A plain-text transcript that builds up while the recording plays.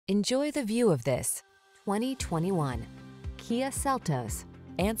Enjoy the view of this 2021 Kia Seltos.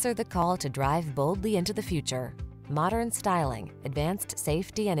 Answer the call to drive boldly into the future. Modern styling, advanced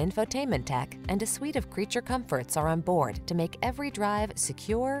safety and infotainment tech, and a suite of creature comforts are on board to make every drive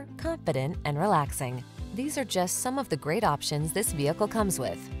secure, confident, and relaxing. These are just some of the great options this vehicle comes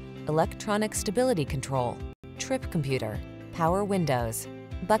with: electronic stability control, trip computer, power windows,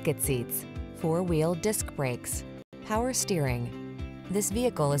 bucket seats, four-wheel disc brakes, power steering. This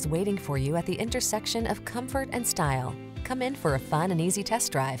vehicle is waiting for you at the intersection of comfort and style. Come in for a fun and easy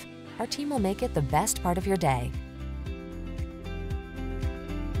test drive. Our team will make it the best part of your day.